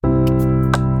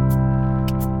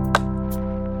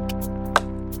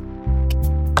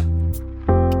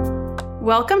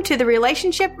Welcome to the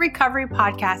Relationship Recovery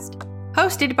Podcast,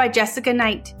 hosted by Jessica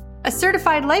Knight, a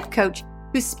certified life coach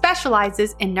who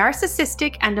specializes in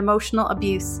narcissistic and emotional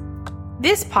abuse.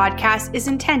 This podcast is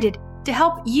intended to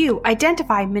help you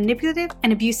identify manipulative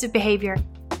and abusive behavior,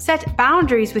 set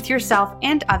boundaries with yourself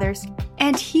and others,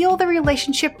 and heal the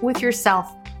relationship with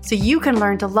yourself so you can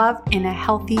learn to love in a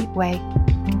healthy way.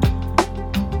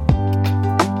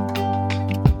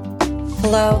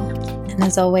 Hello, and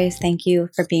as always, thank you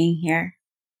for being here.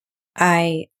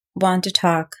 I want to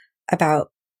talk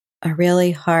about a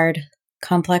really hard,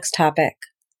 complex topic,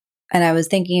 and I was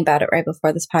thinking about it right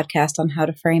before this podcast on how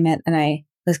to frame it, and I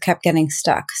kept getting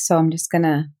stuck, so I'm just going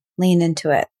to lean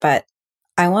into it. But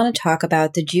I want to talk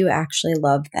about, did you actually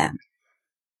love them?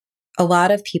 A lot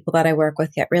of people that I work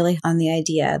with get really on the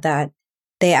idea that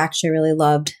they actually really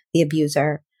loved the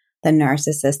abuser, the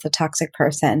narcissist, the toxic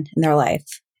person in their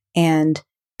life, and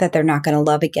that they're not going to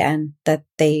love again, that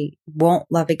they won't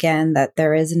love again, that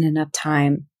there isn't enough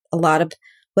time. A lot of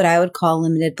what I would call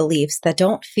limited beliefs that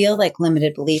don't feel like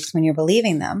limited beliefs when you're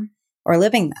believing them or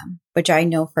living them, which I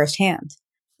know firsthand.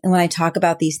 And when I talk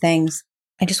about these things,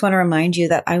 I just want to remind you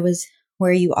that I was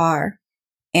where you are,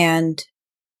 and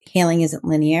healing isn't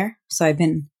linear. So I've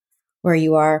been where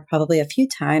you are probably a few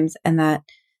times, and that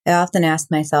I often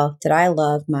ask myself, did I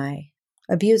love my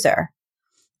abuser?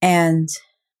 And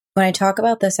when I talk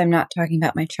about this, I'm not talking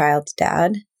about my child's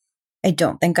dad. I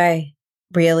don't think I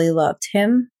really loved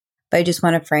him, but I just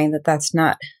want to frame that that's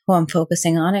not who I'm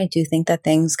focusing on. I do think that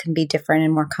things can be different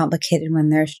and more complicated when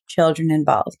there's children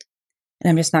involved. And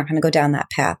I'm just not going to go down that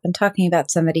path. I'm talking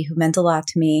about somebody who meant a lot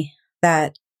to me,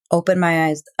 that opened my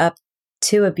eyes up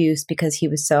to abuse because he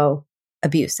was so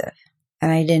abusive. And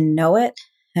I didn't know it.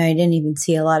 And I didn't even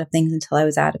see a lot of things until I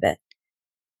was out of it.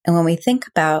 And when we think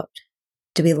about,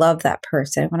 do we love that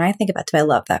person? When I think about, do I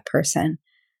love that person?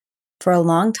 For a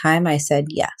long time, I said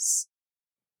yes.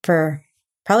 For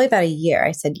probably about a year,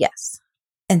 I said yes,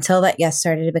 until that yes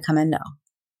started to become a no.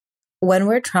 When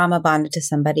we're trauma bonded to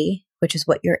somebody, which is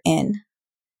what you're in,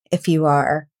 if you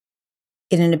are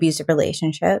in an abusive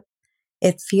relationship,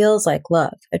 it feels like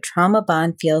love. A trauma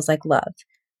bond feels like love.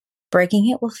 Breaking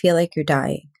it will feel like you're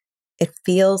dying. It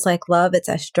feels like love. It's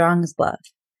as strong as love.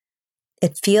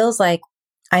 It feels like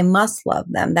I must love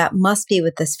them. That must be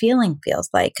what this feeling feels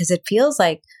like, because it feels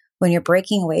like when you're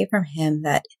breaking away from him,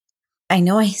 that I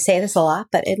know I say this a lot,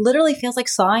 but it literally feels like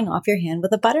sawing off your hand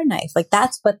with a butter knife. Like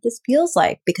that's what this feels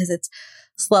like, because it's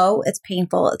slow, it's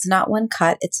painful, it's not one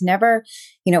cut, it's never,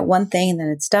 one thing and then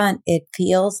it's done. It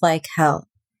feels like hell.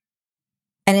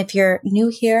 And if you're new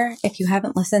here, if you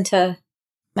haven't listened to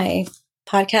my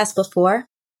podcast before,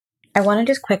 I want to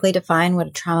just quickly define what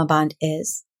a trauma bond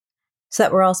is, so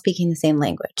that we're all speaking the same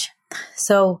language.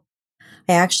 So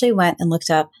I actually went and looked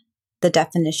up the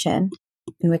definition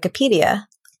in Wikipedia,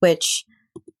 which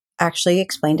actually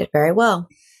explained it very well.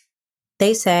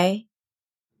 They say,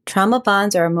 trauma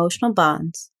bonds are emotional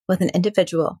bonds with an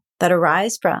individual that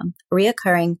arise from a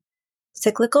reoccurring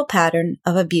cyclical pattern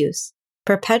of abuse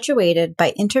perpetuated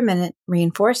by intermittent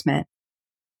reinforcement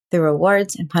through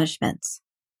rewards and punishments.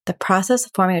 The process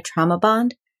of forming a trauma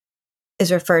bond is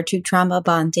referred to trauma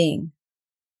bonding.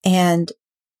 And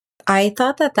I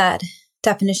thought that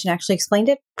definition actually explained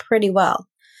it pretty well.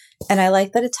 And I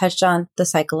like that it touched on the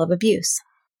cycle of abuse.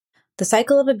 The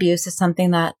cycle of abuse is something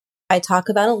that I talk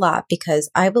about a lot because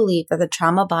I believe that the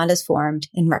trauma bond is formed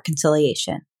in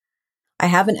reconciliation. I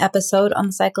have an episode on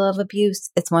the cycle of abuse.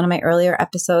 It's one of my earlier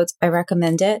episodes. I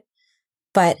recommend it.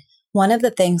 But one of the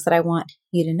things that I want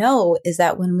you to know is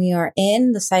that when we are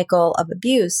in the cycle of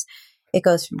abuse, it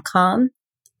goes from calm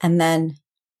and then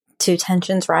to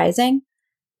tensions rising,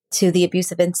 to the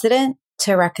abusive incident,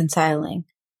 to reconciling,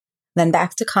 then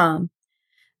back to calm,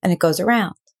 and it goes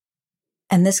around.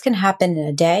 And this can happen in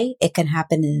a day, it can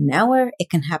happen in an hour,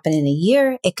 it can happen in a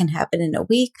year, it can happen in a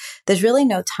week. There's really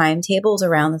no timetables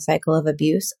around the cycle of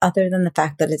abuse other than the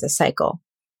fact that it's a cycle.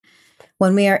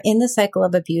 When we are in the cycle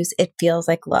of abuse, it feels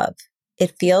like love.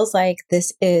 It feels like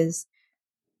this is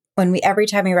every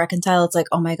time we reconcile, it's like,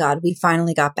 oh my God, we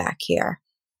finally got back here.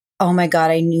 Oh my God,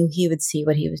 I knew he would see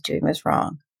what he was doing was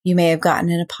wrong. You may have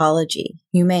gotten an apology.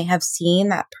 You may have seen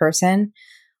that person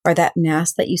or that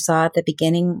mask that you saw at the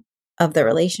beginning of the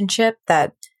relationship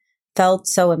that felt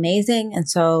so amazing and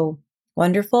so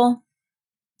wonderful.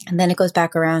 And then it goes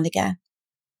back around again.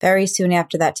 Very soon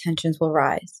after that, tensions will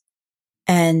rise.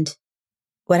 And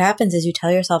what happens is you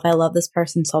tell yourself, I love this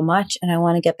person so much and I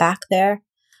want to get back there.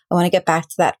 I want to get back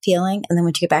to that feeling. And then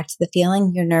once you get back to the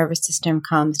feeling, your nervous system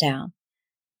calms down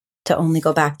to only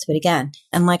go back to it again.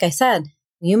 And like I said,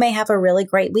 you may have a really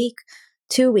great week,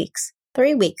 2 weeks,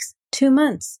 3 weeks, 2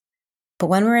 months. But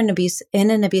when we're in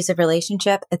an abusive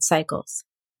relationship, it cycles.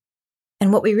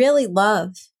 And what we really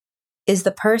love is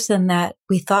the person that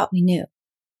we thought we knew.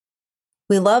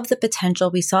 We love the potential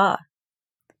we saw.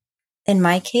 In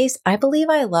my case, I believe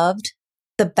I loved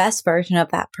the best version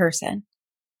of that person.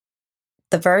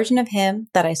 The version of him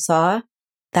that I saw,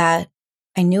 that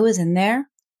I knew was in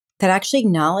there, that actually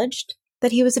acknowledged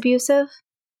that he was abusive,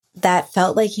 that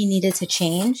felt like he needed to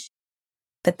change.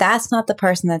 But that's not the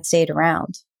person that stayed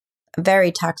around. A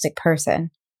very toxic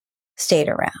person stayed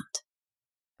around.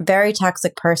 A very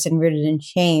toxic person rooted in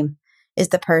shame is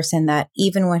the person that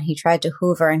even when he tried to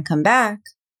hoover and come back,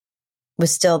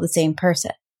 was still the same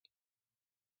person.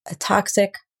 A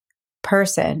toxic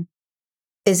person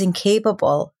is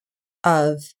incapable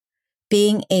of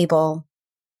being able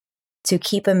to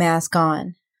keep a mask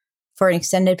on for an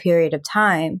extended period of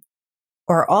time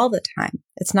or all the time.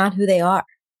 It's not who they are.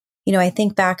 I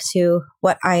think back to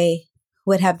what I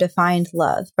would have defined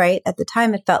love, right? At the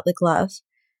time, it felt like love.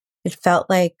 It felt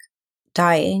like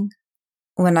dying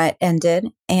when it ended.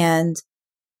 And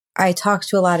I talk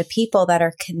to a lot of people that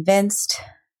are convinced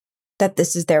that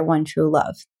this is their one true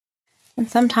love. And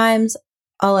sometimes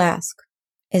I'll ask,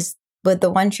 would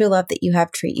the one true love that you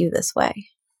have treat you this way?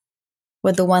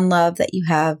 Would the one love that you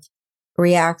have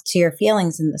react to your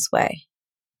feelings in this way?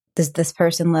 Does this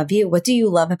person love you? What do you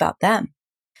love about them?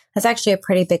 That's actually a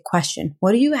pretty big question.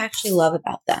 What do you actually love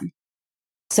about them?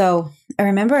 So I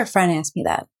remember a friend asked me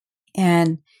that.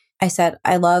 And I said,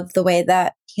 I love the way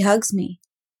that he hugs me.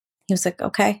 He was like,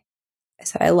 okay. I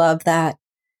said, I love that.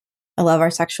 I love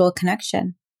our sexual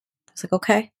connection. I was like,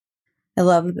 okay. I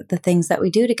love the things that we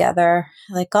do together.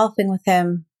 I like golfing with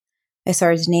him. I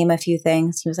started to name a few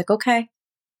things. He was like, okay.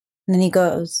 And then he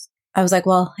goes, I was like,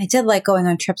 well, I did like going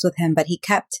on trips with him, but he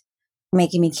kept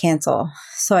making me cancel.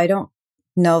 So I don't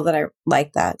know that I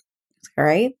like that. All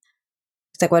right.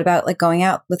 He's like, what about like going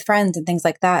out with friends and things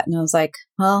like that? And I was like,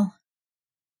 well,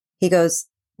 he goes,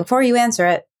 before you answer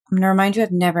it, I'm going to remind you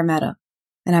I've never met him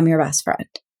and I'm your best friend.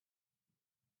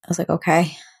 I was like,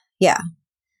 okay, yeah,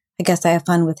 I guess I have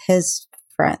fun with his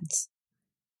friends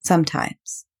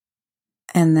sometimes.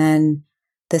 And then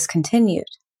this continued.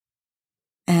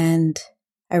 And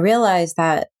I realized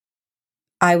that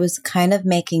I was kind of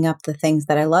making up the things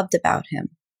that I loved about him.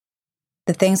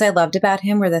 The things I loved about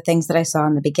him were the things that I saw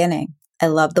in the beginning. I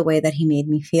loved the way that he made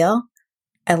me feel.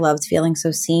 I loved feeling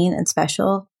so seen and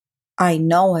special. I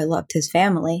know I loved his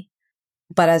family,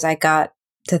 but as I got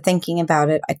to thinking about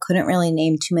it, I couldn't really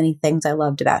name too many things I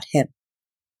loved about him.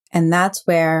 And that's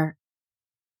where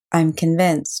I'm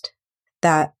convinced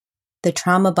that the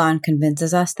trauma bond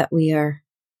convinces us that we are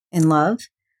in love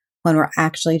when we're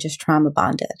actually just trauma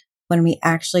bonded, when we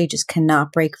actually just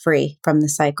cannot break free from the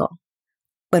cycle,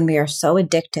 when we are so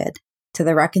addicted to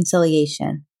the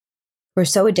reconciliation, we're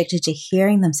so addicted to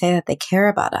hearing them say that they care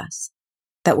about us,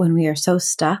 that when we are so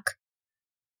stuck,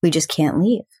 we just can't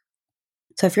leave.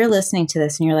 So if you're listening to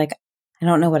this and you're like, I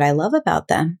don't know what I love about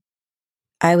them,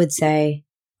 I would say,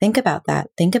 think about that.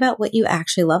 Think about what you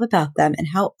actually love about them and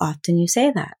how often you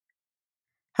say that,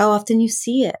 how often you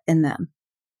see it in them.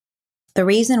 The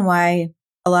reason why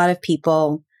a lot of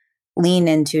people lean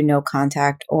into no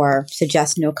contact or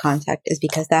suggest no contact is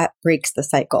because that breaks the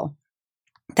cycle.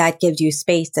 That gives you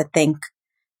space to think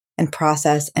and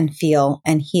process and feel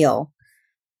and heal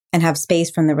and have space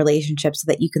from the relationship so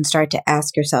that you can start to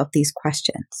ask yourself these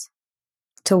questions.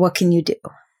 So what can you do?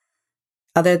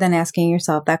 Other than asking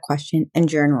yourself that question and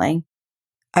journaling,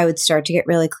 I would start to get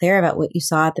really clear about what you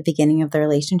saw at the beginning of the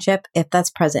relationship, if that's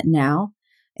present now,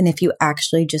 and if you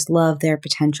actually just love their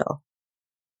potential.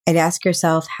 I'd ask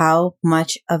yourself, how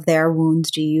much of their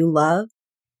wounds do you love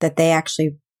that they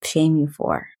actually shame you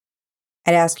for?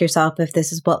 I'd ask yourself if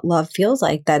this is what love feels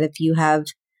like, that if you have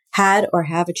had or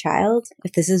have a child,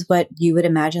 if this is what you would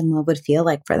imagine love would feel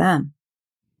like for them.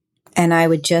 And I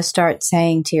would just start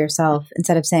saying to yourself,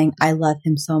 instead of saying, I love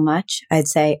him so much, I'd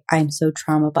say, I'm so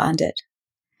trauma bonded.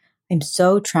 I'm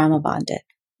so trauma bonded,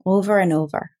 over and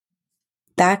over.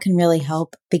 That can really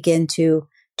help begin to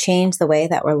change the way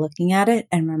that we're looking at it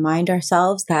and remind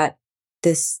ourselves that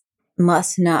this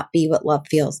must not be what love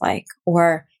feels like.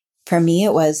 Or for me,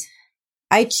 it was,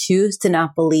 I choose to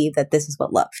not believe that this is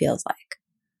what love feels like.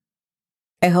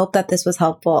 I hope that this was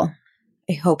helpful.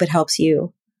 I hope it helps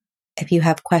you. If you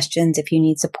have questions, if you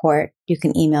need support, you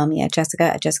can email me at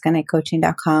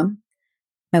jessica@jessicaknightcoaching.com,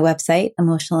 my website,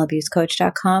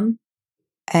 emotionalabusecoach.com,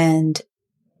 and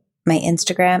my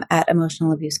Instagram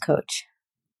 @emotionalabusecoach.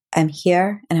 I'm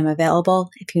here and I'm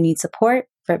available if you need support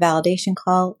for a validation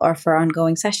call or for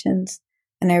ongoing sessions.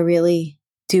 And I really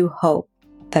do hope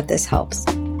that this helps.